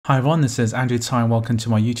Hi everyone, this is Andrew Tsai and welcome to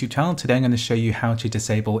my YouTube channel. Today I'm going to show you how to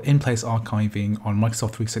disable in-place archiving on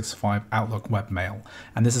Microsoft 365 Outlook webmail.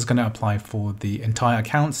 And this is going to apply for the entire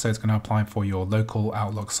account, so it's going to apply for your local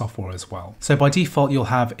Outlook software as well. So by default, you'll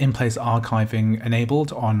have in-place archiving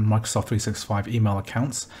enabled on Microsoft 365 email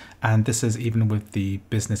accounts. And this is even with the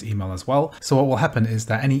business email as well. So what will happen is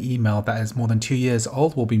that any email that is more than 2 years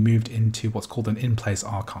old will be moved into what's called an in-place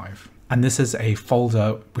archive. And this is a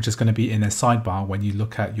folder which is going to be in a sidebar when you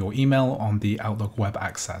look at your email on the Outlook web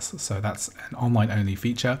access. So that's an online only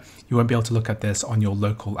feature. You won't be able to look at this on your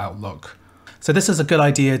local Outlook. So this is a good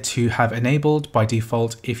idea to have enabled by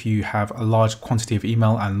default if you have a large quantity of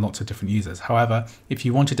email and lots of different users. However, if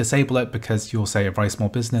you want to disable it because you're, say, a very small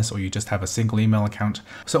business or you just have a single email account,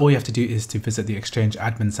 so all you have to do is to visit the Exchange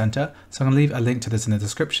Admin Center. So I'm going to leave a link to this in the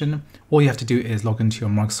description. All you have to do is log into your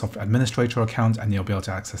Microsoft Administrator account and you'll be able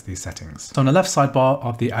to access these settings. So on the left sidebar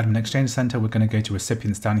of the Admin Exchange Center, we're going to go to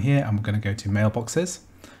Recipients down here and we're going to go to Mailboxes.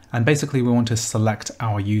 And basically we want to select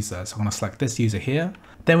our user. So I'm going to select this user here.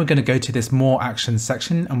 Then we're going to go to this More Actions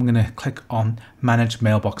section and we're going to click on Manage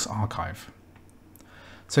Mailbox Archive.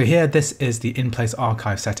 So here, this is the in-place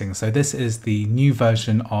archive settings. So this is the new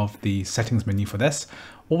version of the settings menu for this.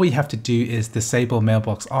 All we have to do is disable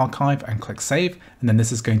Mailbox Archive and click Save. And then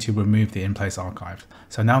this is going to remove the in-place archive.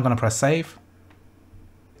 So now I'm going to press Save.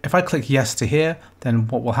 If I click yes to here, then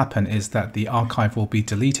what will happen is that the archive will be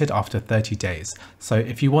deleted after 30 days. So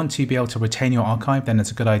if you want to be able to retain your archive, then it's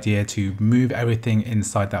a good idea to move everything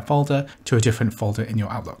inside that folder to a different folder in your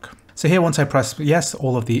Outlook. So here, once I press yes,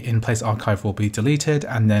 all of the in-place archive will be deleted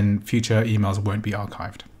and then future emails won't be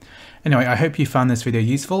archived. Anyway, I hope you found this video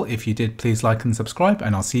useful. If you did, please like and subscribe,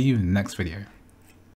 and I'll see you in the next video.